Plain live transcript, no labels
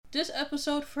This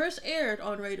episode first aired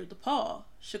on Radio DePaul,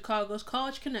 Chicago's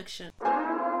College Connection.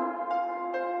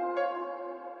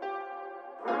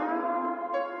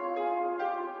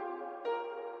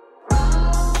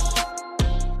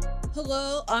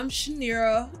 Hello, I'm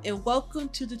Shanira, and welcome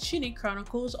to the Chinny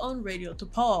Chronicles on Radio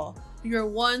DePaul, your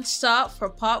one stop for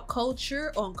pop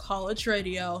culture on college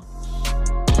radio.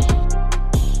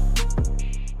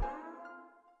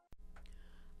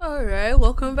 Alright,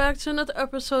 welcome back to another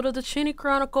episode of the Chinny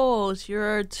Chronicles.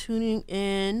 You're tuning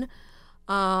in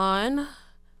on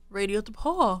Radio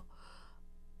DePaul.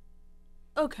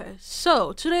 Okay,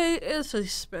 so today is a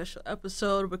special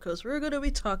episode because we're going to be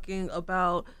talking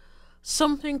about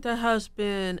something that has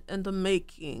been in the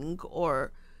making,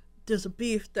 or there's a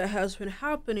beef that has been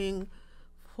happening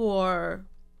for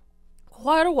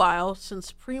quite a while,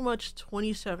 since pretty much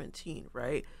 2017,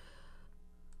 right?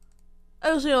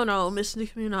 As we all know, Miss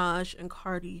Nicki Minaj and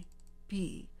Cardi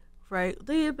B, right?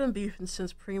 They have been beefing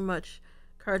since pretty much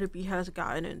Cardi B has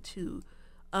gotten into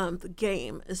the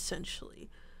game, essentially.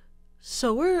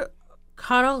 So we're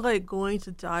kind of like going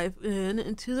to dive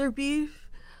into their beef,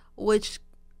 which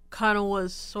kind of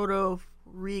was sort of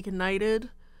reignited.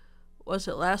 Was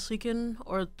it last weekend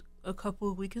or a couple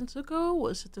of weekends ago?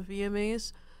 Was it the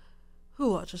VMAs?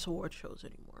 Who watches award shows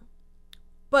anymore?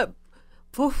 But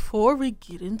before we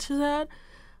get into that,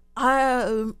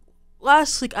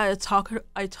 last week I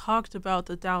talked about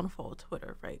the downfall of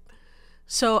Twitter, right?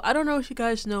 So I don't know if you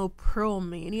guys know Pearl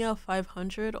Mania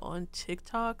 500 on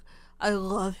TikTok. I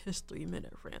love his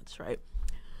 3-minute rants, right?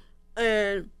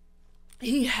 And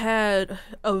he had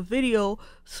a video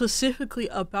specifically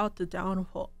about the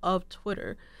downfall of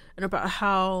Twitter and about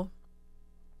how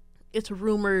it's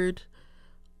rumored,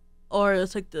 or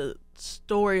it's like the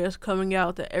story is coming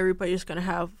out that everybody's gonna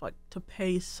have like to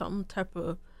pay some type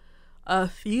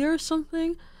of fee or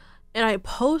something. And I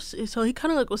posted, so he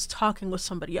kind of like was talking with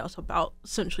somebody else about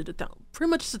essentially pretty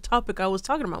much the topic I was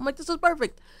talking about. I'm like, this is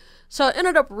perfect. So I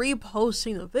ended up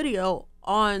reposting the video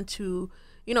onto,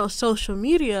 social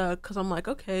media, because I'm like,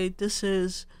 okay, this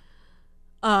is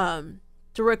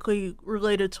directly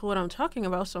related to what I'm talking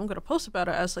about, so I'm gonna post about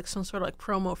it as like some sort of like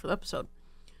promo for the episode.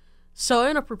 So I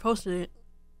ended up reposting it,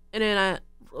 and then I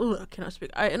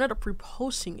ended up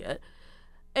reposting it,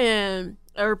 and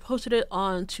I reposted it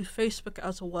onto Facebook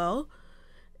as well,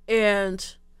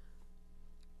 and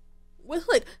with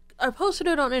I posted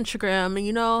it on Instagram, and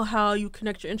you know how you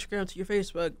connect your Instagram to your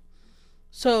Facebook.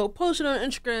 So posted on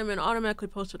Instagram and automatically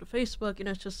posted to Facebook, and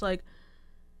it's just like,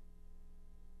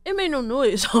 it made no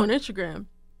noise on Instagram,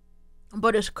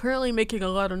 but it's currently making a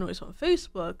lot of noise on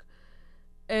Facebook.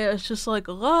 And it's just like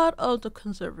a lot of the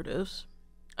conservatives.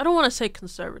 I don't want to say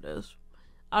conservatives.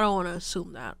 I don't want to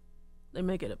assume that. They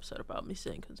may get upset about me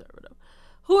saying conservative.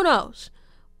 Who knows?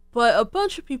 But a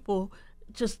bunch of people,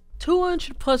 just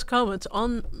 200 plus comments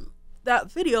on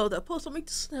that video that post. I'm like,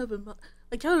 this is never,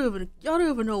 like, y'all don't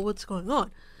even know what's going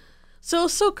on. So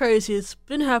it's so crazy. It's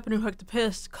been happening for like the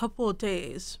past couple of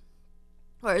days,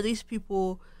 where these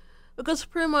people, because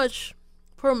pretty much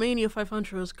Pearl Mania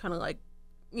 500 was kind of like,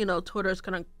 Twitter's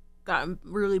kind of gotten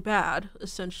really bad,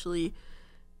 essentially.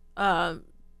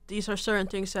 These are certain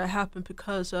things that happen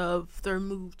because of their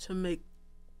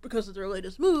because of their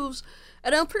latest moves.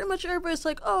 And now pretty much everybody's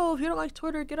like, oh, if you don't like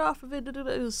Twitter, get off of it.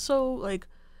 It was so, like...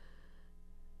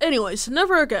 Anyways,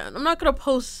 never again. I'm not going to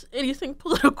post anything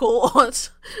political on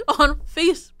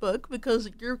Facebook, because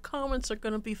your comments are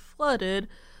going to be flooded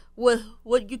with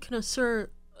what you can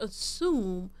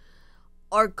assume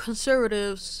are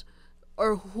conservatives,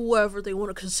 or whoever they want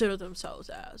to consider themselves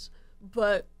as.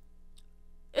 But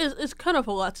it's kind of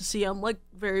a lot to see. I'm like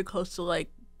very close to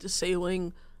like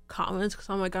disabling comments, because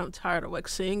I'm tired of like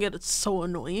seeing it. It's so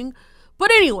annoying. But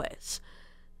anyways,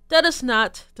 that is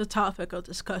not the topic of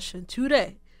discussion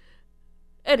today.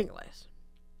 Anyways,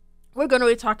 we're going to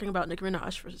be talking about Nicki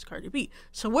Minaj versus Cardi B.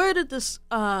 So where did this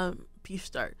beef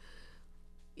start?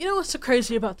 You know what's so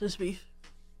crazy about this beef?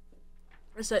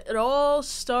 Is that it all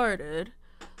started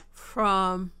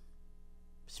from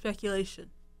speculation.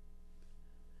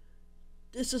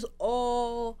 This is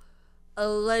all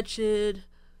alleged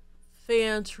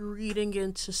fans reading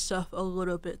into stuff a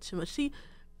little bit too much. See?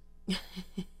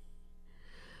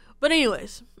 But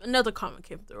anyways, another comment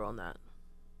came through on that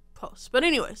post. But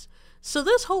anyways, so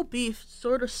this whole beef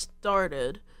sort of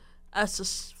started as a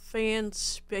fan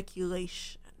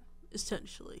speculation,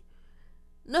 essentially.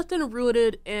 Nothing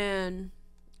rooted in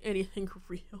anything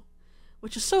real.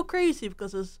 Which is so crazy,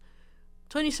 because it's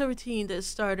 2017 that it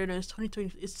started, and it's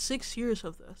 2020. It's 6 years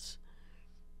of this.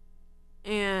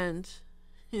 And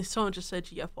someone just said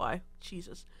GFY.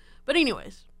 Jesus. But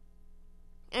anyways,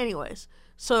 Anyways,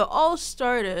 so it all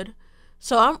started.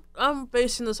 So I'm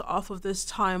basing this off of this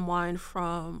timeline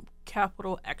from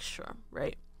Capital Extra,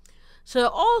 right? So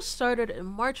it all started in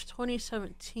March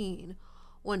 2017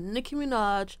 when Nicki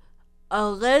Minaj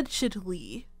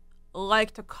allegedly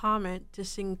liked a comment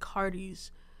dissing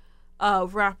Cardi's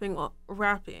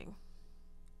rapping.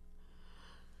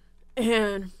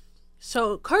 And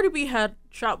so Cardi B had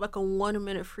dropped like a 1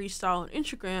 minute freestyle on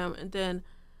Instagram, and then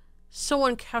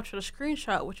someone captured a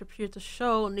screenshot which appeared to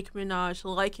show Nicki Minaj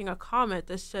liking a comment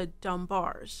that said dumb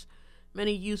bars.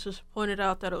 Many users pointed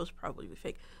out that it was probably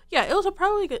fake. Yeah, it was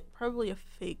probably a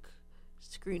fake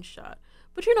screenshot.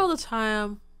 But you know the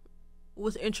time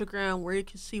with Instagram where you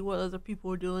can see what other people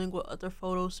were doing, what other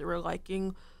photos they were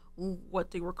liking,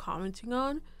 what they were commenting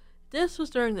on. This was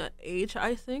during that age,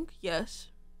 I think. Yes.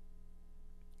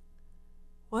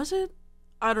 Was it?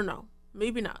 I don't know.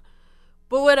 Maybe not.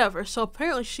 But whatever. So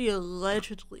apparently she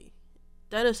allegedly.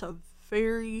 That is a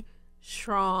very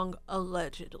strong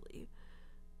allegedly.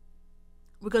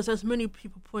 Because as many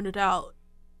people pointed out,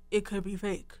 it could be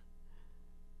fake.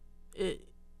 It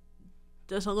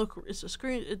doesn't look, it's a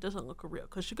screen, it doesn't look real.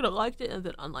 Because she could have liked it and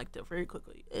then unliked it very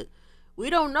quickly. We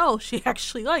don't know she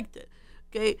actually liked it.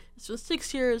 Okay? It's been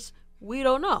 6 years. We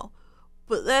don't know.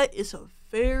 But that is a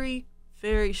very,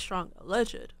 very strong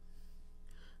alleged.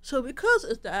 So because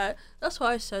of that, that's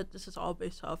why I said this is all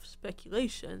based off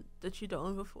speculation that you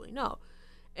don't even fully know.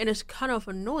 And it's kind of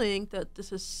annoying that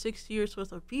this is 6 years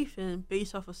worth of beefing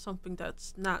based off of something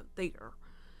that's not there.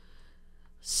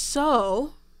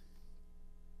 So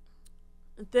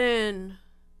then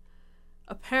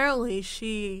apparently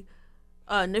Nicki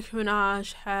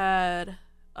Minaj had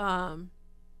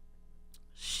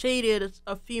shaded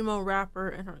a female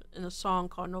rapper in a song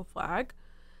called No Flag.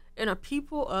 And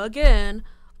people again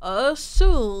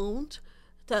assumed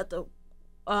that the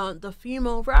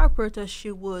female rapper that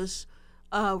she was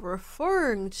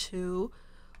referring to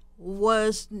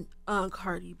was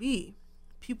Cardi B.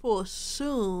 People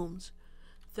assumed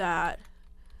that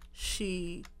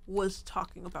she was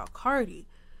talking about Cardi.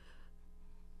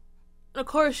 And of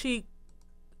course I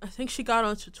think she got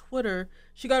onto Twitter.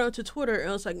 She got onto Twitter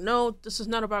and was like, no, this is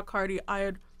not about Cardi.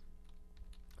 I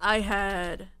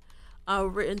had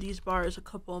written these bars a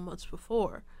couple of months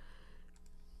before.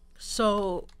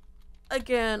 So,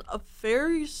 again,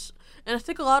 and I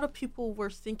think a lot of people were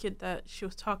thinking that she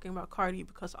was talking about Cardi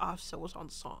because Offset was on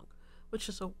the song, which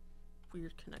is a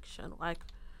weird connection. Like,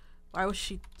 why would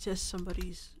she diss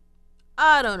somebody's?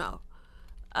 I don't know.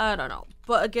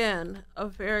 But again, a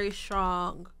very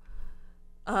strong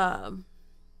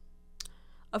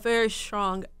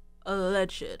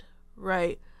alleged,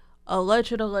 right?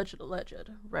 Alleged,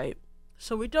 right?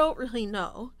 So we don't really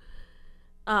know.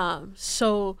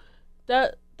 So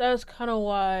that's kind of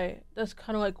like,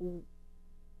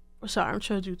 sorry, I'm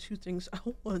trying to do two things at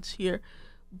once here.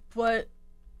 But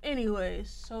anyways,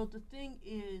 so the thing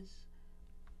is,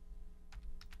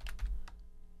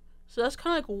 so that's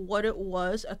kind of like what it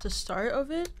was at the start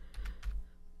of it.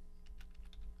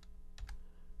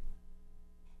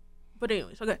 But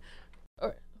anyways, okay. All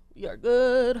right, we are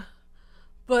good.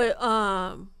 But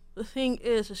the thing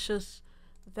is, it's just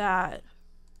that.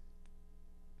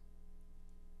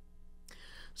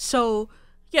 So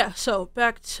yeah, so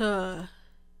back to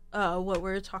what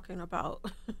we're talking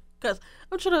about, because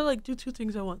I'm trying to like do two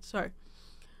things at once. Sorry.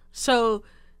 So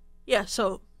yeah,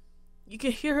 so you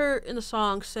can hear her in the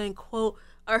song saying, quote,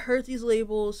 "I heard these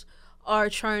labels are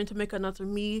trying to make another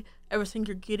me. Everything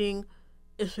you're getting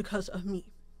is because of me."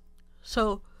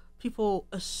 So people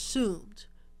assumed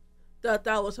that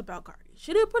was about Cardi.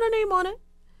 She didn't put a name on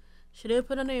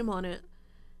it.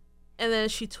 And then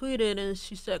she tweeted and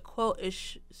she said, quote,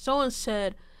 someone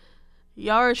said,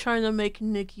 "Y'all are trying to make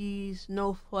Nicki's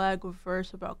No Flag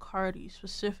verse about Cardi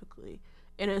specifically,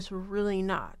 and it's really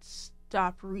not.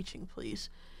 Stop reaching, please."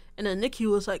 And then Nicki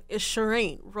was like, "It sure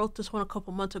ain't. Wrote this one a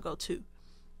couple months ago too."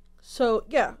 So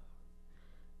yeah,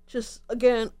 just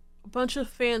again, a bunch of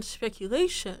fan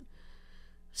speculation.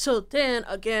 So then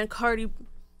again, Cardi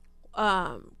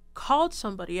called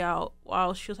somebody out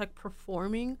while she was like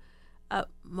performing at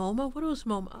MoMA. What was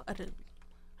MoMA?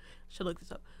 Should look this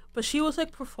up. But she was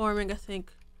like performing, I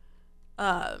think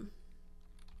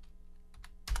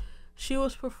she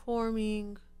was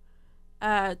performing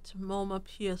at MoMA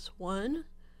PS1,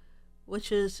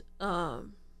 which is I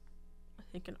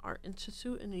think an art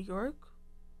institute in New York.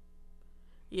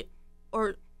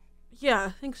 I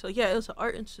think so. Yeah, it was an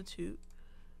art institute.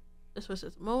 This was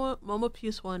it. MoMA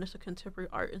PS1 is a contemporary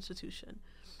art institution.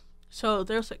 So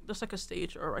there's like a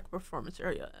stage or like a performance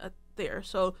area there.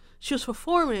 So she was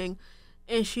performing,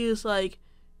 and she was like,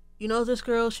 you know this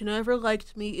girl, she never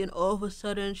liked me, and all of a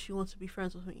sudden she wants to be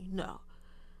friends with me. No.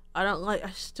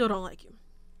 I still don't like you.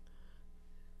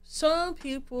 Some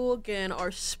people, again,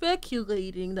 are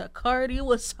speculating that Cardi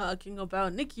was talking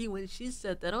about Nicki when she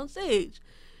said that on stage.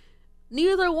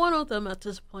 Neither one of them at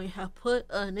this point have put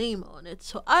a name on it,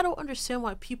 so I don't understand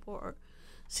why people are...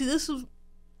 See, this is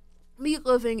me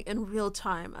living in real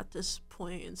time at this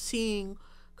point and seeing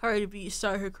Cardi B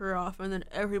start her career off, and then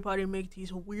everybody make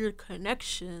these weird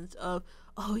connections of,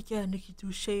 oh yeah, Nicki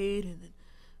threw shade, and then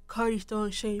Cardi's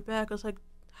throwing shade back. I was like,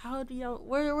 how do y'all...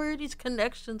 Where are these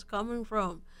connections coming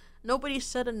from? Nobody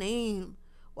said a name.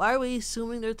 Why are we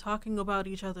assuming they're talking about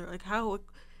each other? Like, how...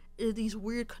 These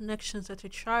weird connections that they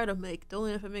try to make don't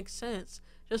even make sense.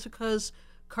 Just because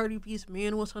Cardi B's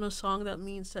man was on a song, that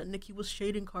means that Nicki was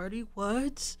shading Cardi?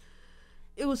 What?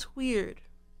 It was weird.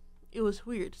 It was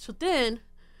weird. So then,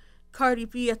 Cardi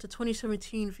B at the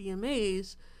 2017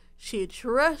 VMAs, she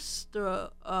addressed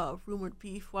the rumored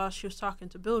beef while she was talking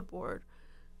to Billboard.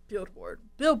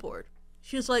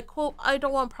 She was like, quote, I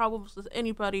don't want problems with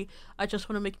anybody. I just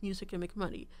want to make music and make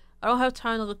money. I don't have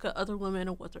time to look at other women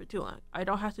and what they're doing. I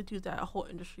don't have to do that whole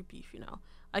industry beef, you know.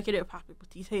 I get it popping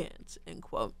with these hands, end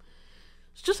quote.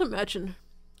 So just imagine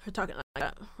her talking like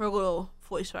that, her little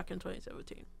voice back in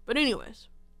 2017. But anyways,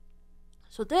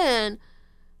 so then,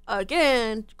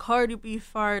 again, Cardi B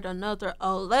fired another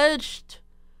alleged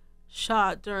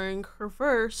shot during her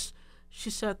verse.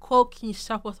 She said, quote, can you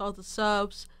stop with all the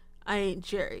subs? I ain't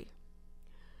Jerry.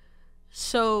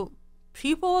 So...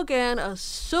 people again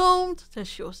assumed that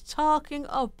she was talking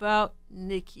about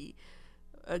Nicki.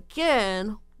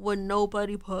 Again, when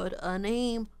nobody put a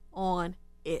name on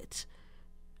it.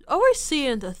 Are we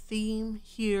seeing the theme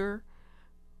here?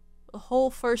 The whole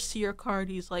first year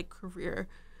Cardi's like career.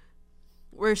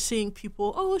 We're seeing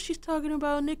people, oh, she's talking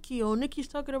about Nicki. Oh, Nicki's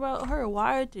talking about her.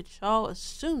 Why did y'all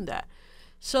assume that?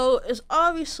 So it's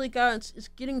obviously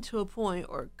gotten to a point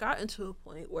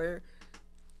where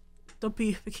the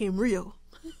beef became real.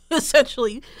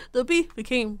 Essentially, the beef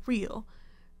became real,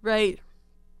 right?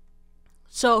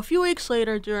 So a few weeks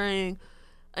later, during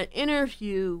an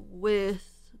interview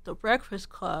with The Breakfast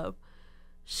Club,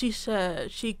 she said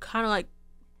she straight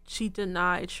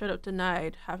up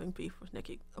denied having beef with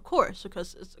Nicki. Of course,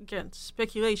 because it's, again,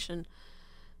 speculation.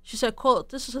 She said, quote,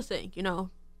 this is the thing, you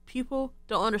know, people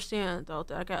don't understand, though,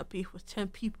 that I got beef with 10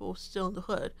 people still in the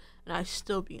hood, and I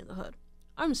still be in the hood.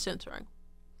 I'm centering.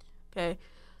 Okay,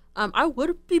 I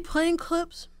would be playing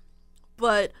clips,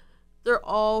 but they're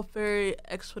all very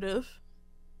expletive.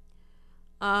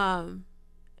 And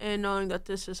knowing that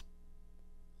this is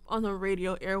on the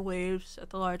radio airwaves at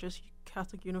the largest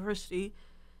Catholic university,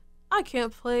 I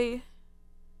can't play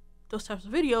those types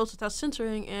of videos without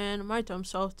censoring, and my dumb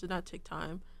self did not take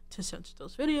time to censor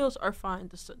those videos or find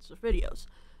the censored videos.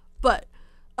 But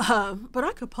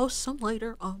I could post some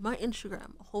later on my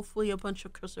Instagram. Hopefully a bunch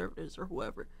of conservatives or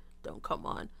whoever don't come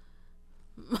on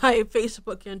my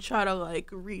Facebook and try to like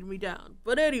read me down.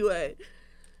 But anyway,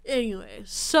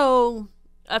 so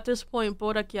at this point,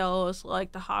 Bodak Yellow is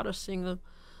like the hottest thing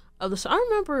of this. I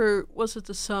remember, was it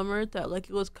the summer that like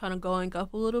it was kind of going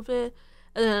up a little bit,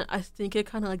 and then I think it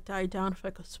kind of like died down for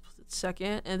like a split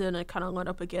second, and then it kind of went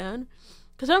up again.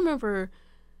 Because I remember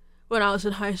when I was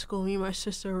in high school, me and my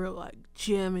sister were like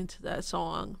jamming to that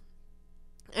song,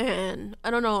 and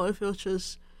I don't know if it was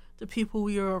just the people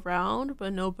we were around,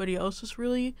 but nobody else was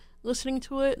really listening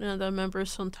to it. And I remember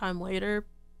sometime later,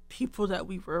 people that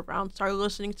we were around started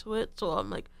listening to it. So I'm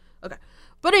like, okay.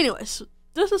 But anyways,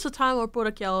 this is a time where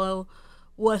Bodak Yellow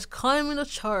was climbing the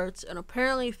charts, and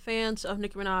apparently fans of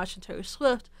Nicki Minaj and Taylor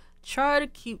Swift try to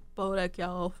keep Bodak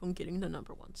Yellow from getting the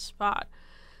 #1 spot.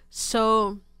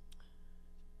 So,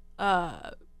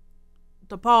 the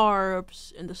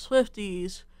Barbs and the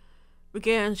Swifties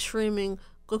began streaming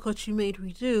Look What You Made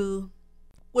Me Do,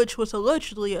 which was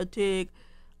allegedly a dig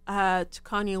at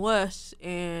Kanye West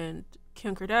and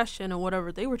Kim Kardashian and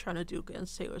whatever they were trying to do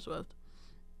against Taylor Swift.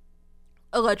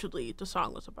 Allegedly, the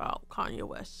song was about Kanye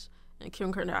West and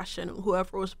Kim Kardashian and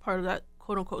whoever was part of that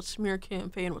quote-unquote smear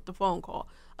campaign with the phone call.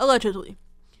 Allegedly.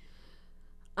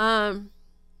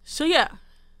 So yeah,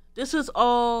 this is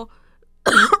all...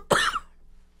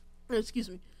 Excuse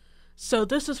me. So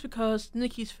this is because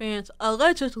Nicki's fans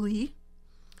allegedly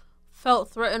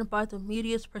felt threatened by the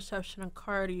media's perception of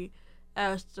Cardi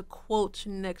as the quote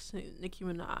next Nicki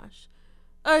Minaj.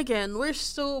 Again, we're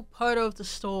still part of the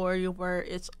story where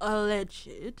it's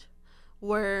alleged,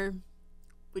 where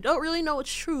we don't really know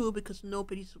it's true because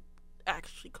nobody's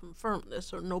actually confirmed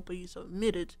this or nobody's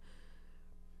admitted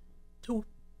to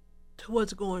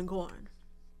what's going on,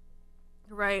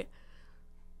 right?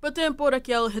 But then Bodak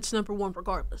Yellow hits #1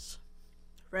 regardless,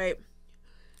 right?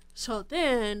 So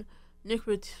then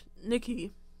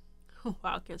Nicki, oh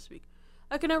wow, I can't speak.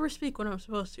 I can never speak when I'm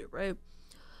supposed to, right?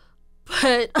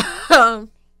 But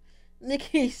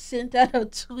Nicki sent out a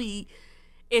tweet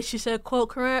and she said,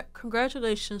 quote,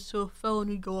 "Congratulations to a fellow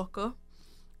New Yorker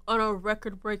on a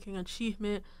record-breaking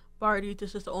achievement. Barty,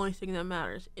 this is the only thing that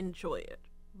matters. Enjoy it,"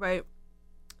 right?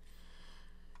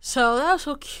 So that was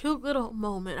a cute little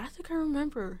moment. I think I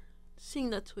remember seeing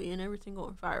that tweet and everything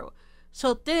going viral.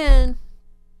 So then,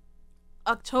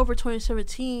 October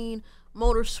 2017,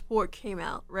 Motorsport came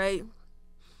out, right?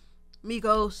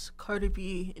 Migos, Cardi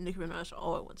B, and Nicki Minaj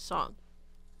all in one song.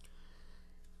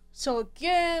 So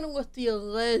again, with the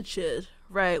alleged,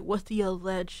 right? With the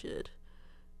alleged,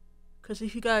 because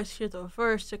if you guys hear the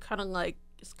verse, it's kind of like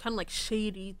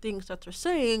shady things that they're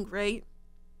saying, right?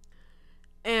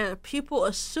 And people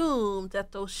assume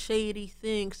that those shady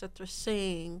things that they're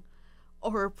saying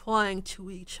are applying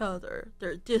to each other.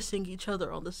 They're dissing each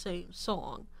other on the same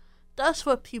song. That's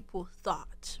what people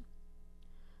thought.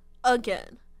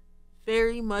 Again,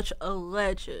 very much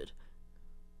alleged.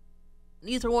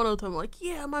 Neither one of them like,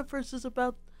 yeah, my verse is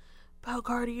about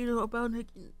Cardi, about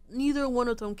Nicki. Neither one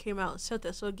of them came out and said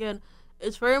that. So again,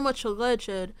 it's very much alleged.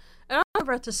 And I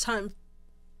remember at this time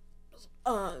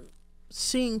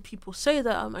seeing people say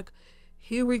that. I'm like,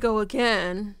 here we go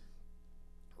again.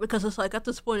 Because it's like, at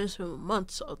this point, it's been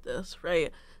months of this,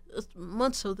 right? It's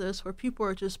months of this where people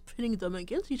are just pitting them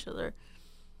against each other.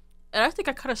 And I think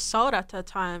I kind of saw it at that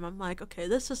time. I'm like, okay,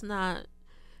 this is not...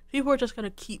 People are just going to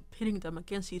keep pitting them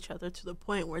against each other to the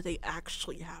point where they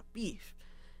actually have beef.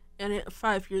 And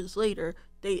 5 years later,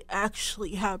 they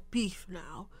actually have beef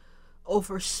now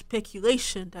over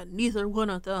speculation that neither one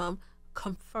of them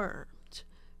confirmed,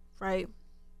 right?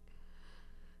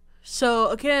 So,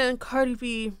 again, Cardi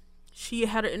B, she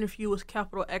had an interview with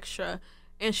Capital Extra,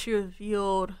 and she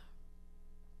revealed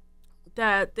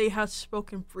that they had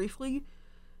spoken briefly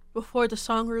before the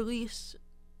song release,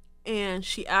 and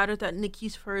she added that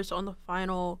Nicki's verse on the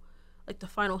final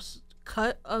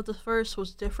cut of the verse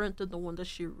was different than the one that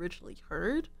she originally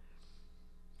heard.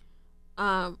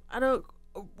 The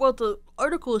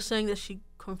article is saying that she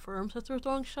confirms that they're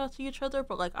throwing shots at each other,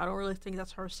 but I don't really think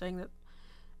that's her saying that.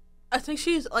 I think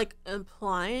she's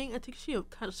implying. I think she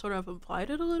kind of sort of implied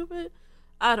it a little bit.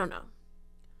 I don't know.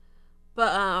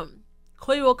 But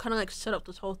Quavo kind of set up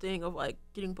this whole thing of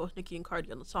getting both Nicki and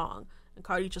Cardi on the song, and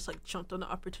Cardi just jumped on the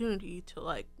opportunity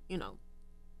to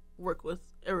work with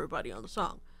everybody on the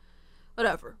song,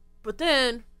 whatever. But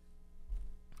then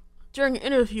during an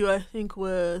interview, I think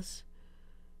with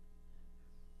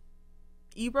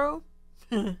Ebro,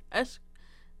 TJ,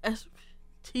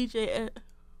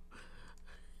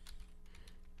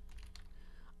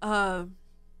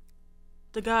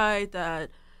 the guy that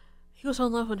he was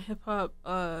on Love and Hip Hop,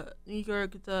 New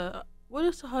York. What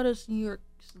is the hottest New York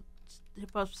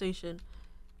hip hop station?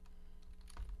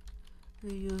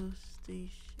 Radio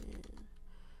station.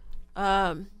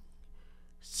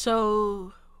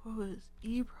 So what was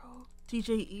Ebro?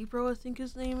 DJ Ebro, I think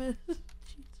his name is.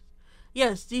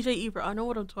 Yes, DJ Ebro. I know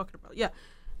what I'm talking about. Yeah,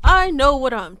 I know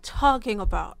what I'm talking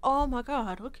about. Oh my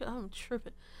god. Okay, I'm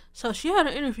tripping. So she had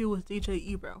an interview with DJ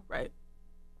Ebro, right?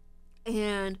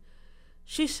 And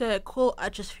she said, quote, "I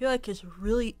just feel like it's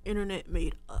really internet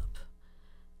made up.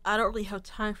 I don't really have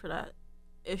time for that.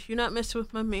 If you're not messing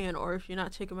with my man, or if you're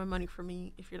not taking my money from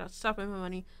me, if you're not stopping my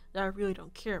money, then I really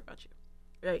don't care about you."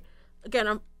 Right?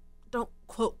 Again, don't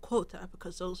quote that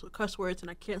because those are cuss words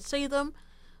and I can't say them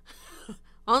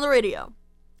on the radio.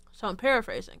 So I'm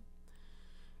paraphrasing.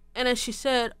 And then she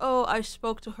said, "Oh, I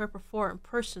spoke to her before in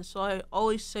person, so I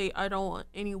always say I don't want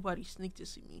anybody sneak to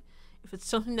see me. If it's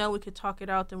something that we could talk it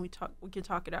out, then we can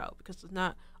talk it out, because it's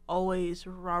not always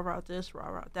rah-rah this,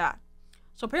 rah-rah that."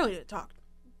 So apparently they talked.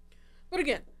 But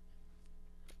again,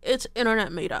 it's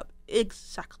internet made up.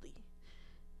 Exactly.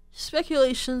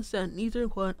 Speculations that neither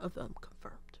one of them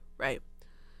confirmed, right?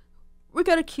 We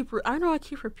gotta keep, I know I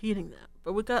keep repeating that,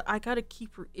 but I gotta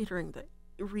keep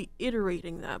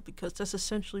reiterating that because that's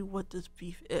essentially what this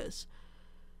beef is.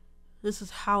 This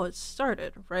is how it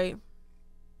started, right?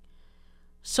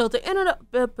 So they ended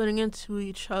up bumping into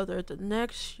each other the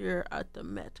next year at the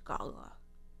Met Gala.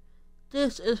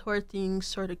 This is where things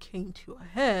sort of came to a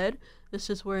head. This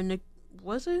is where Nick...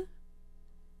 Was it?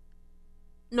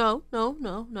 No.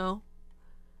 No.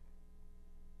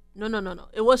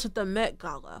 It wasn't the Met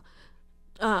Gala.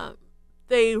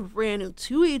 They ran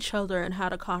into each other and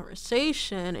had a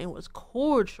conversation and was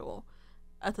cordial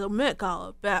at the Met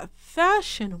Gala. But at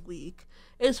Fashion Week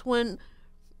is when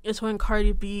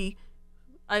Cardi B...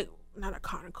 not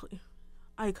iconically.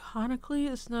 iconically,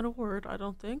 it's not a word, I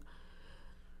don't think.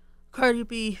 Cardi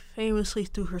B famously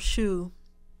threw her shoe,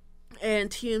 and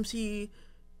TMZ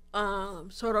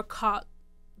sort of caught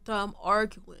them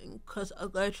arguing because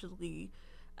allegedly,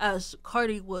 as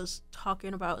Cardi was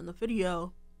talking about in the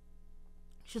video,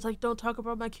 she's like, "Don't talk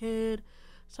about my kid.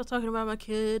 Stop talking about my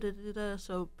kid." Da, da, da.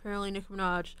 So apparently, Nicki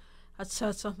Minaj had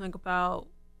said something about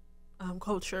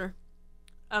Culture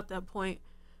at that point.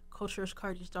 Culture is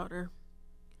Cardi's daughter,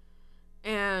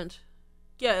 and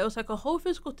yeah, it was like a whole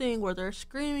physical thing where they're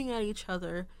screaming at each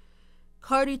other.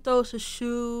 Cardi throws his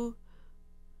shoe.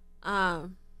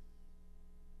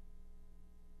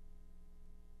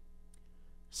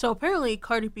 So apparently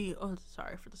Cardi B, oh,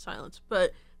 sorry for the silence,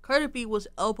 but Cardi B was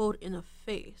elbowed in the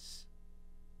face.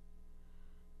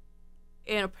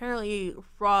 And apparently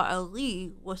Raw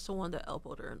Ali was the one that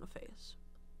elbowed her in the face.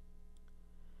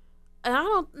 And I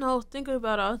don't know, thinking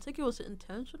about it, I don't think it was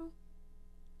intentional.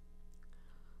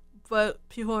 But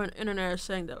people on the internet are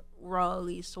saying that Raw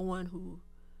Ali is the one who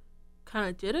kind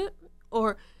of did it.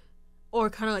 Or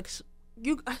kind of like,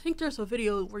 I think there's a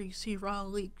video where you see Raw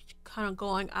Ali kind of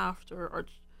going after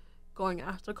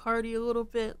Cardi a little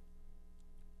bit.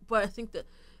 But I think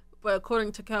but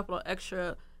according to Capital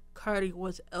Extra, Cardi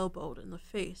was elbowed in the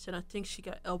face. And I think she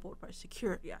got elbowed by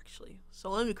security, actually. So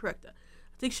let me correct that.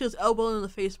 I think she was elbowed in the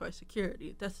face by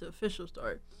security. That's the official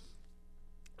story.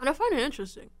 And I find it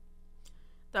interesting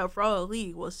that Raw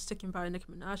Ali was sticking by Nicki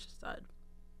Minaj's side,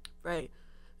 right?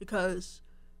 Because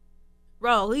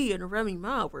Raw Ali and Remy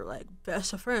Ma were like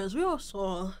best of friends. We all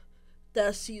saw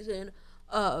that season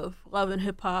of Love and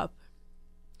Hip Hop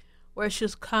where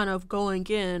she's kind of going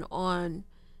in on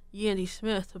Yandy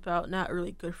Smith about not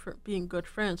really being good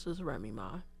friends with Remy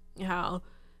Ma, and how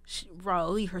Raw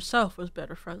Ali herself was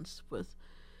better friends with.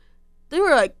 They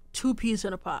were like two peas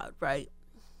in a pod, right?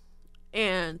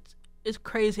 And it's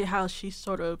crazy how she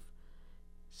sort of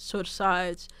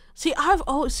sides. See,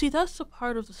 that's the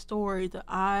part of the story that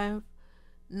I've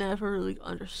never really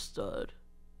understood.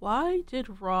 Why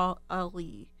did Raw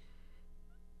Ali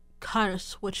kind of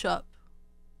switch up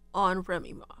on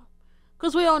Remy Ma?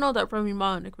 Because we all know that Remy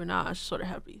Ma and Nicki Minaj sort of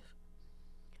have beef.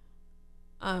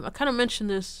 I kind of mentioned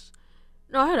this.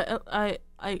 No,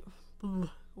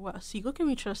 wow, see, look at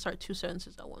me trying to start two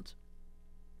sentences at once.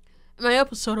 In my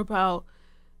episode about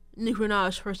Nicki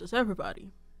Minaj versus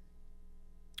everybody,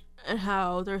 and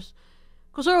how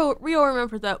because we all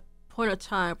remember that point of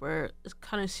time where it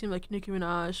kind of seemed like Nicki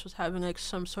Minaj was having like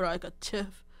some sort of like a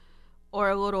tiff or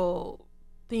a little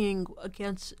thing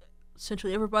against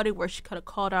essentially everybody, where she kind of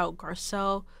called out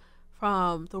Garcelle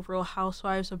from The Real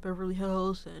Housewives of Beverly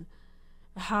Hills, and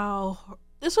how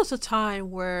this was a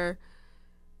time where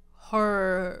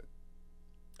her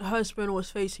husband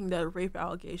was facing that rape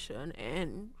allegation,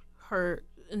 and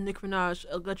Nicki Minaj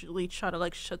allegedly tried to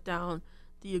like shut down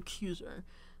the accuser.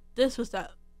 This was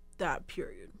that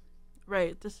period,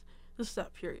 right? This is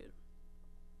that period.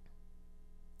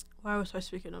 Why was I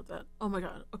speaking of that? Oh my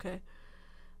god. Okay.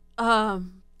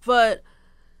 But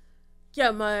yeah,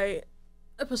 my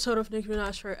episode of Nicki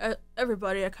Minaj for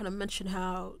everybody, I kind of mentioned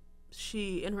how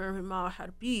she and Remy Ma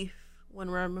had beef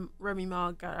when Remy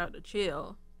Ma got out of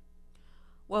jail.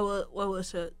 What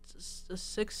was it? The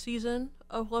 6th season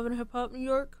of Love and Hip Hop New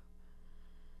York?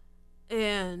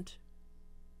 And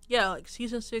yeah, like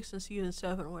season 6 and season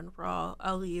 7, when Raw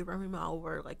Ali and Remy Ma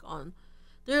were like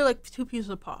they're like two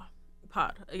pieces of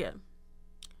pod again.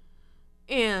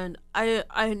 And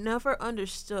I never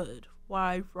understood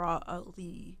why Raw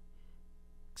Ali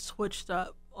switched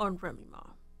up on Remy Ma,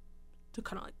 to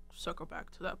kind of like circle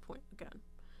back to that point again.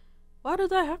 Why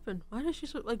did that happen? Why did she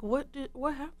like what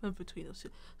happened between those two?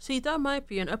 See, that might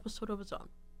be an episode of its own.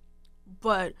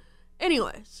 But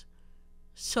anyways,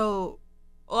 so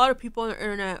a lot of people on the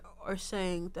internet are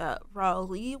saying that Raw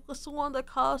Ali was the one that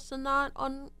caused the knot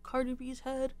on Cardi B's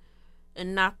head,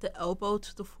 and not the elbow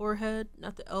to the forehead,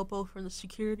 not the elbow from the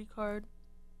security guard,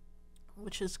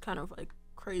 which is kind of like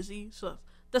crazy. So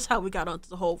that's how we got onto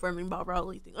the whole Remy Ma Raw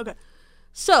Ali thing. Okay,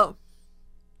 so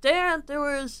there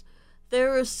was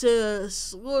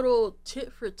this little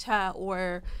tit for tat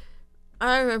where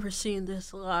I remember seeing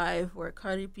this live, where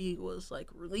Cardi B was like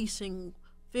releasing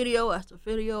video after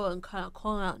video and kind of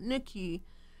calling out Nicki,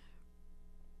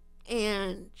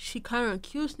 and she kind of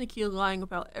accused Nicki of lying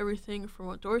about everything from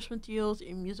endorsement deals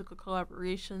and musical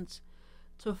collaborations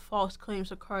to false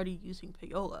claims of Cardi using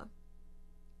payola.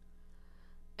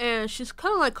 And she's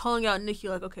kind of like calling out Nicki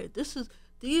like, okay,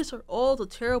 these are all the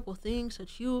terrible things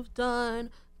that you've done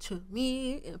to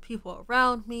me and people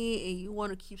around me, and you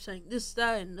want to keep saying this,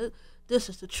 that, and this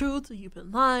is the truth, and you've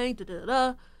been lying, da da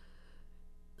da.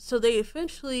 so they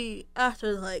eventually,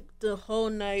 after like the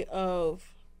whole night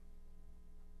of,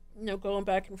 going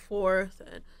back and forth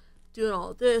and doing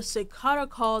all this, they kind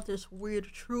of called this weird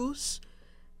truce.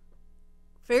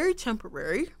 Very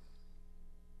temporary.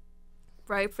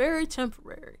 Right? Very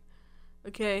temporary.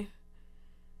 Okay?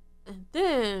 And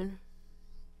then,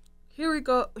 here we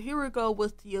go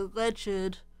with the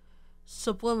alleged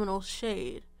subliminal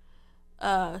shade.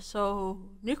 So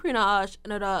Nicki Minaj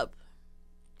ended up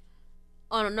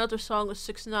on another song with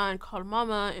 6ix9ine called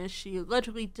Mama, and she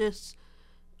allegedly dissed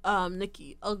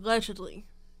Nicki, allegedly.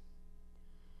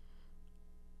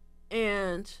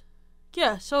 And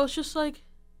yeah, so it's just like,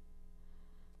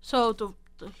 so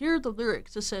here are the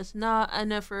lyrics. It says, "Nah, I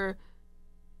never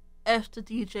effed the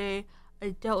DJ. I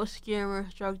dealt with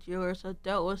scammers, drug dealers. I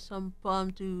dealt with some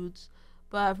bum dudes,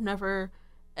 but I've never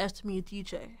effed me a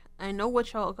DJ. I know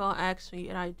what y'all gonna ask me,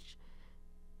 and I."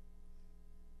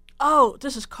 Oh,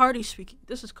 this is Cardi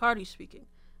speaking.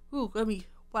 Ooh,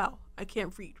 wow, I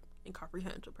can't read and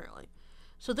comprehend, apparently.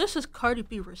 So this is Cardi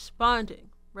B responding,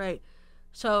 right?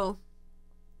 So,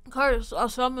 Cardi, so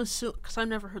I'm assuming, because I've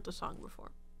never heard the song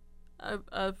before. I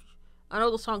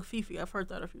know the song Fifi, I've heard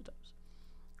that a few times.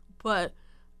 But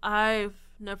I've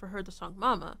never heard the song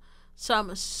Mama. So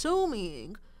I'm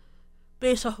assuming,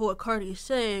 based off what Cardi is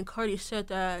saying, Cardi said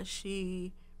that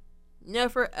she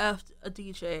never effed a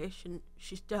DJ.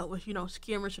 She's dealt with,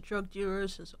 scammers and drug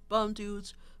dealers and some bum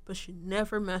dudes, but she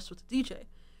never messed with the DJ.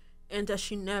 And that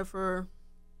she never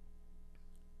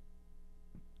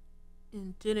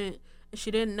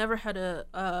never had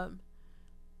a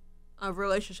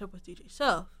relationship with DJ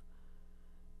Self.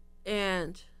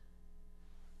 And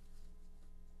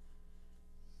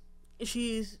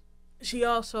she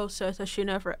also says that she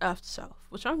never effed Self,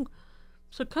 which I'm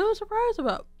so kind of surprised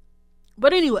about.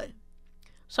 But anyway,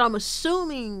 so I'm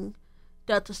assuming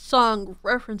that the song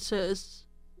references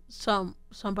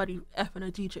somebody effing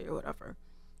a DJ or whatever.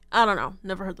 I don't know.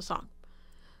 Never heard the song.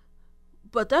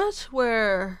 But that's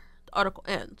where the article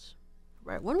ends.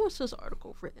 Right? When was this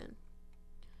article written?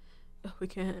 If we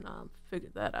can figure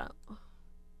that out.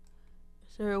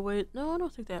 Is there a way? No, I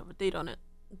don't think they have a date on it.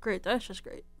 Great. That's just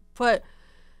great. But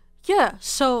yeah,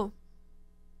 so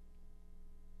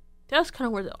that's kind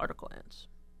of where the article ends.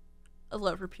 I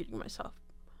love repeating myself.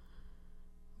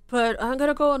 But I'm going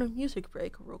to go on a music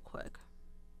break real quick.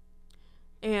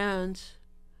 And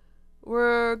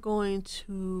we're going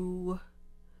to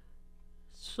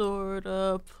sort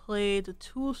of play the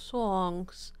two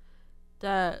songs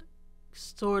that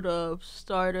sort of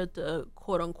started the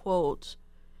quote-unquote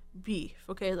beef.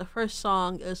 Okay, the first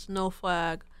song is No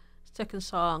Flag. Second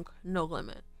song, No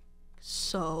Limit.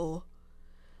 So,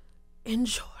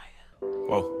 enjoy.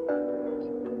 Whoa.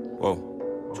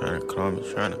 Trying to clone me,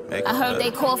 trying to make I heard they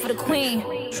call for the queen.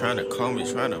 Trying to clone me,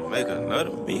 trying to make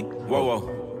another me. Whoa.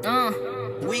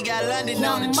 We got London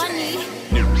on the money.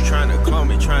 Trying to clone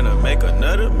me, trying to make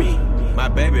another me. My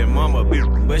baby mama,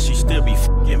 but she still be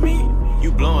fucking me.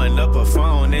 You blowing up her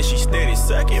phone and she steady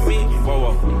sucking me.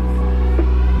 Whoa.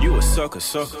 You a sucker.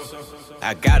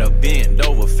 I gotta bend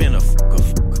over, finna fuck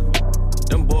her.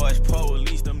 Them boys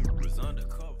police, them was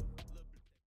undercover.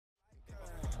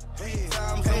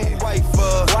 White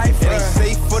fuck. It ain't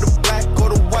safe for the black or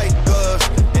the white girls.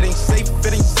 It ain't safe.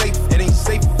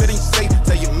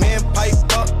 Tell your man pipe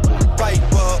up.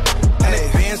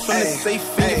 100 bands from the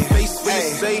safe in your face when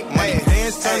you say money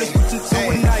dance turn this into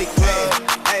a nightclub.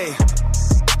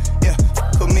 Yeah,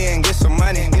 put me and get some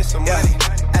money.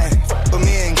 Put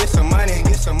me and get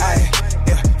some money.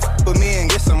 Yeah, put me and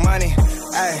get some money.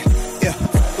 Yeah,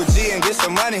 put G and get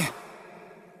some money.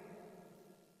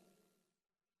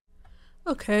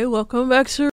 Okay, welcome back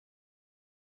to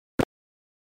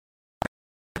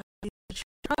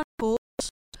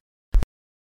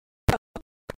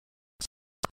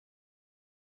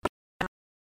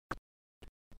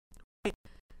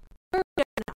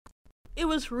It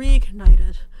was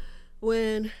reignited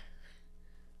when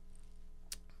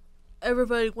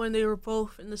they were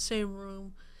both in the same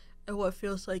room at what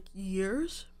feels like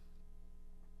years.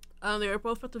 They were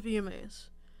both at the VMAs.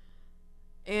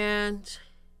 And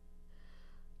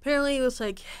apparently it was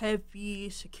like heavy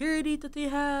security that they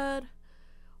had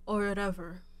or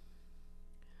whatever.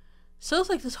 So it's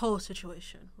like this whole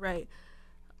situation, right?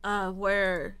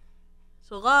 Where it's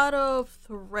a lot of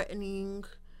threatening,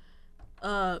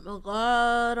 a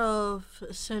lot of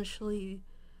essentially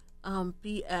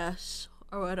BS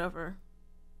or whatever.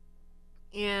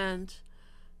 And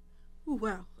ooh,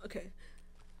 wow, okay.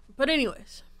 But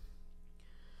anyways,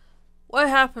 what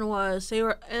happened was they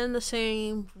were in the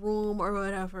same room or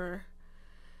whatever,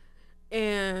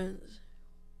 and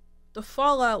the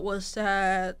fallout was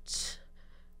that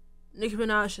Nicki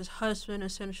Minaj's husband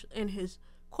essentially and his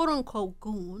quote unquote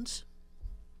goons,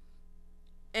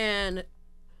 and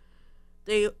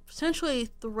they essentially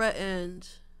threatened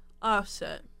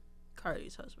Offset,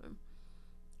 Cardi's husband.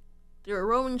 They were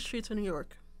roaming the streets of New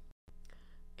York,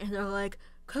 and they're like,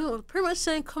 pretty much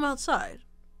saying, "Come outside.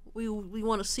 We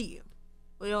want to see you."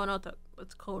 We don't know what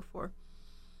that's code for.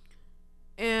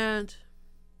 And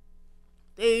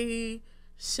they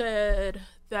said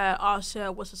that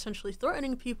Offset was essentially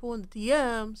threatening people in the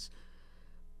DMs,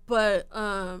 but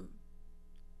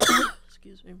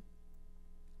excuse me.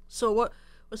 So what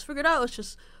was figured out was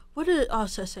just, what did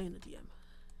Offset say in the DM?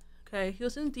 Okay, he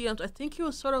was in DMs. I think he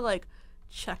was sort of like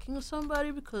checking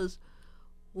somebody because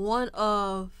one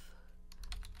of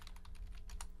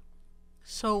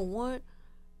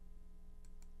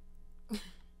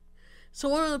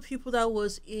the people that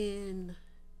was in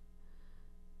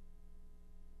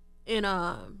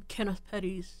Kenneth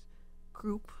Petty's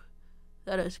group,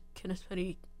 that is Kenneth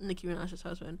Petty, Nicki Minaj's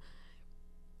husband.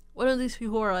 One of these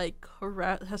people are like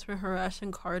has been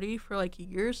harassing Cardi for like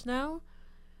years now.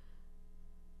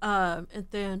 And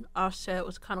then Offset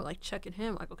was kind of like checking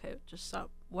him, like, okay, just stop.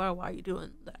 Why are you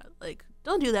doing that? Like,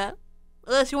 don't do that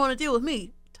unless you want to deal with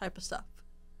me, type of stuff.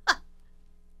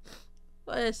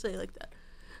 Why did I say it like that?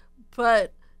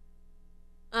 But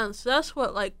so that's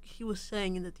what like he was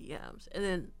saying in the DMs, and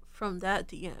then from that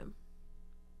DM,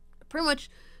 pretty much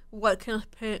what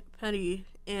Kenneth Petty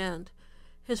and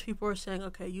his people were saying,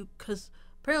 okay, because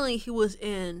apparently he was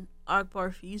in Akbar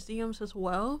F's DMs as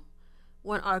well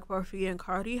when Akbar Fee and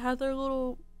Cardi had their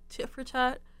little tit for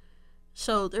tat.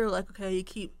 So they're like, okay, you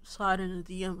keep sliding in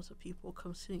the DMs of people,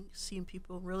 come seeing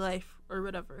people in real life or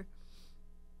whatever.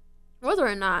 Whether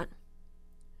or not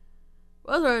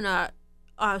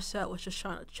Offset was just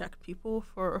trying to check people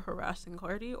for harassing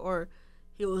Cardi, or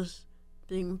he was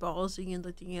being ballsy in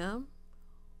the DM,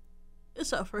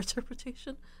 it's up for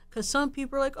interpretation. Because some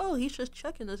people are like, oh, he's just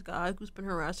checking this guy who's been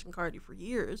harassing Cardi for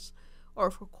years, or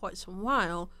for quite some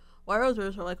while. While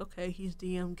others are like, okay, he's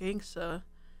DM gangsta,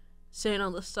 saying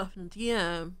all this stuff in the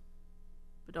DM,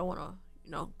 but don't want to,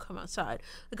 come outside.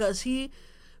 Because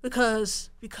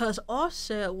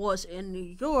Offset was in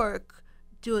New York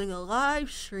doing a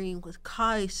live stream with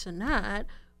Kai Cenat,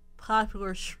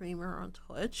 popular streamer on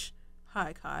Twitch.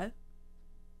 Hi, Kai.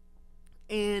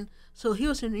 And so he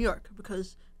was in New York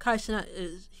because Kai Cenat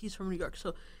he's from New York.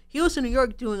 So he was in New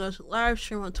York doing a live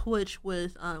stream on Twitch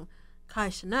with Kai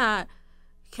Cenat,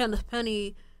 Kenneth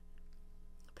Petty,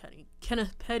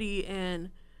 and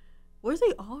were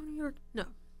they all in New York? No.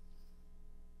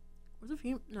 Were the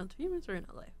females are in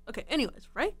LA. Okay, anyways,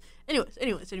 right? Anyways.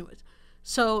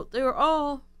 So they were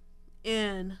all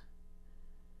in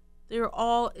New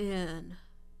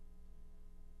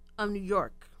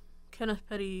York. Kenneth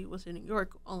Petty was in New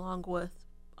York along with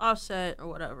Offset or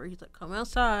whatever. He's like, come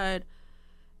outside.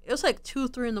 It was like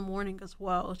 2-3 in the morning as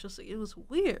well. It was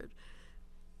weird.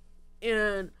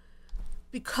 And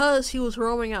because he was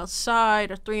roaming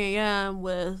outside at 3 a.m.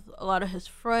 with a lot of his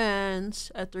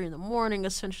friends at 3 in the morning,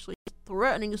 essentially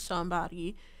threatening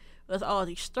somebody with all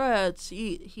these threats,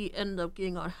 he ended up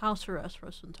getting on house arrest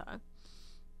for some time.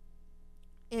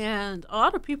 And a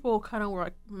lot of people kind of were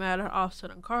like mad at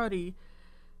Offset and Cardi.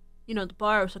 The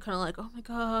bars are kind of like, oh my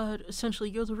god, essentially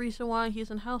you're the reason why he's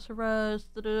in house arrest,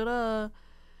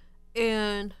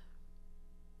 And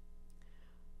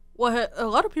what a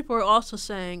lot of people are also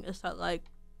saying is that like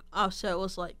Offset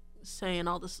was like saying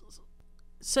all this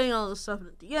stuff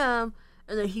in the DM,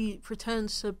 and that he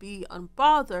pretends to be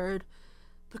unbothered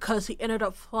because he ended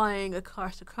up flying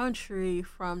across the country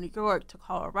from New York to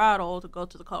Colorado to go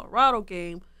to the Colorado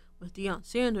game with Deion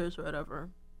Sanders or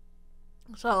whatever.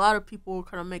 So a lot of people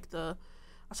kind of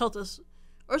I saw this,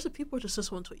 or is it people, just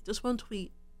this one tweet? This one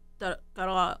tweet that got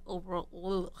a lot over.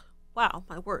 Wow,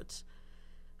 my words.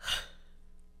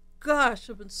 Gosh,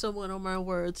 I've been stumbling on my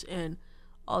words and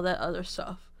all that other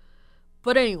stuff.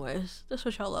 But anyways, that's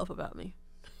what y'all love about me.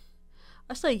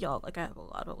 I say y'all like I have a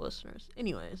lot of listeners.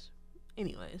 Anyways.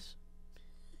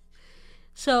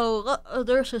 So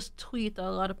there's this tweet that a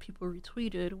lot of people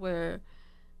retweeted where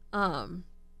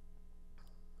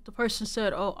the person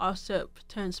said, oh, Offset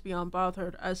pretends to be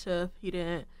unbothered as if he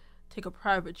didn't take a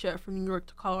private jet from New York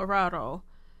to Colorado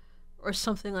or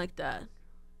something like that.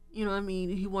 You know what I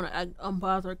mean? He want to act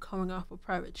unbothered coming off a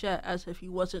private jet as if he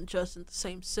wasn't just in the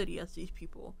same city as these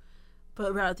people,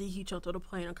 but rather he jumped on a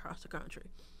plane across the country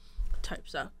type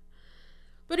stuff.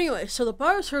 But anyway, so the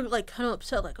bars are like kind of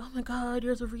upset, like, oh my god,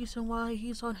 you're the reason why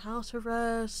he's on house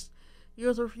arrest.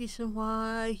 You're the reason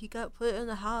why he got put in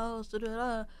the house,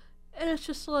 And it's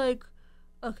just like,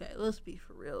 okay, let's be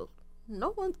for real.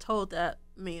 No one told that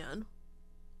man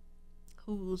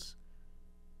who's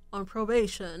on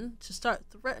probation to start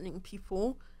threatening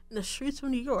people in the streets of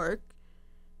New York,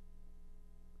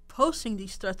 posting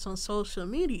these threats on social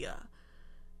media.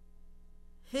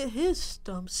 His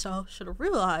dumb self should have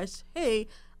realized, hey,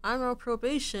 I'm on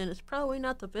probation. It's probably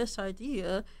not the best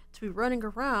idea to be running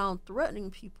around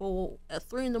threatening people at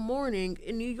 3 in the morning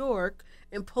in New York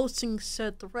and posting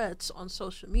said threats on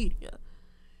social media.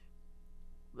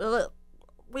 Well,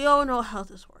 we all know how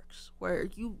this works, where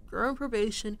you're on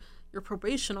probation, your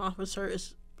probation officer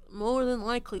is more than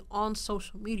likely on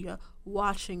social media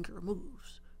watching your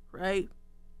moves, right?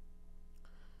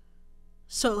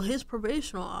 So his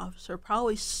probation officer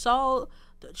probably saw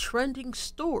the trending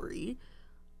story.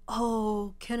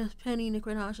 Oh, Kenneth Penny,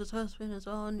 Nicki Minaj's husband, is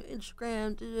on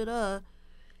Instagram, da-da-da.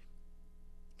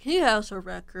 He has a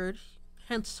record,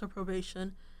 hence the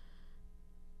probation.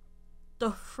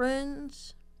 The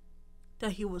friends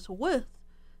that he was with,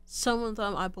 some of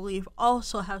them, I believe,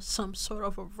 also have some sort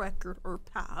of a record or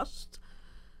past.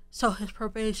 So his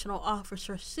probation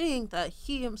officer, seeing that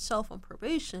he himself on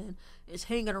probation is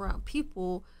hanging around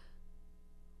people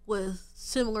with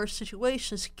similar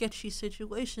situations,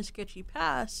 sketchy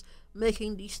past,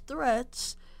 making these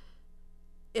threats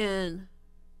in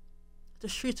the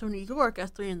streets of New York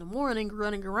at 3 in the morning,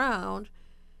 running around.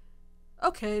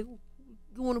 Okay,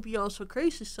 you want to be on some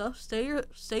crazy stuff?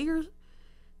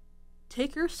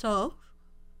 Take yourself,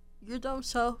 your dumb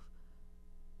self,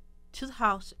 to the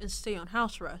house and stay on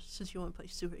house arrest since you want to play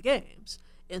stupid games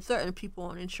and threaten people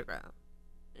on Instagram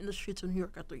in the streets of New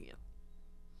York at 3 a.m.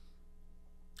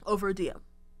 over a DM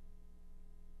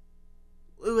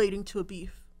relating to a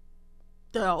beef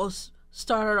that was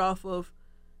started off of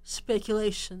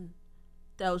speculation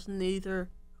that was neither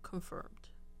confirmed.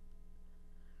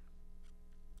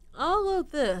 All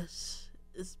of this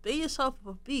is based off of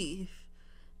a beef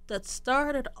that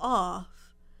started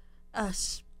off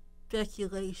as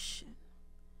speculation.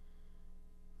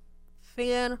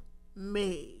 Fan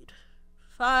made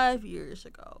 5 years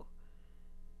ago.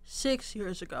 6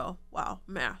 years ago. Wow,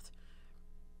 math.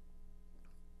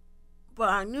 But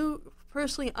I knew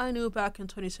back in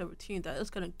 2017 that it was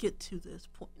going to get to this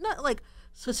point. Not like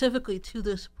specifically to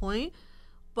this point,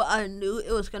 but I knew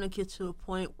it was going to get to a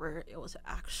point where it was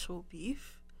actual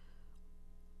beef.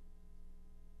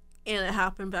 And it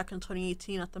happened back in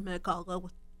 2018 at the Met Gala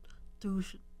with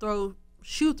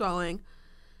shoe throwing.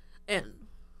 And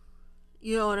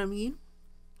you know what I mean?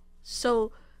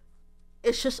 So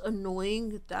it's just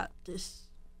annoying that this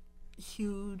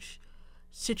huge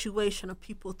situation of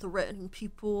people threatening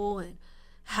people and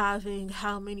having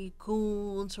how many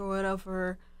goons or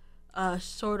whatever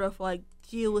sort of like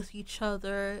deal with each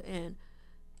other, and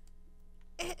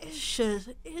it's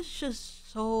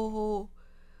just so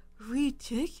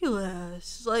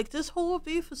ridiculous. Like, this whole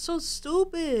beef is so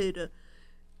stupid.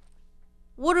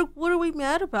 What are we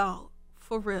mad about,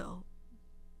 for real?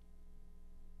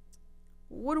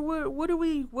 What are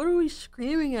we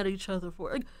screaming at each other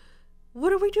for? Like,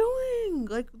 what are we doing?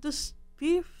 Like, this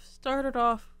beef started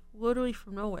off literally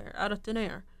from nowhere, out of thin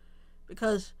air,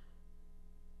 because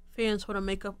fans want to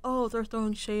make up, oh, they're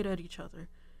throwing shade at each other.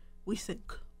 We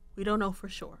think. We don't know for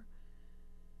sure.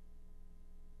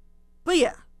 But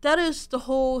yeah, that is the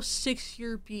whole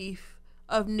 6-year beef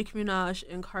of Nicki Minaj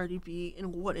and Cardi B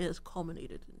and what it has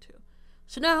culminated into.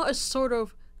 So now it's sort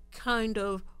of kind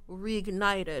of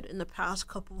reignited in the past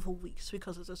couple of weeks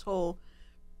because of this whole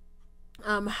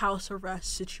house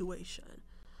arrest situation.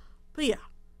 But yeah,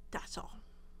 that's all.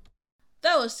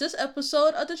 That was this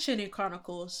episode of the Chinny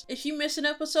Chronicles. If you missed an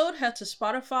episode, head to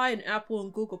Spotify and Apple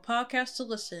and Google Podcasts to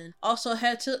listen. Also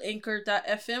head to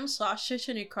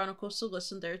anchor.fm/Chinny Chronicles to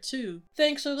listen there too.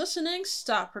 Thanks for listening,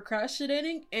 stop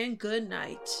procrastinating, and good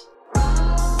night.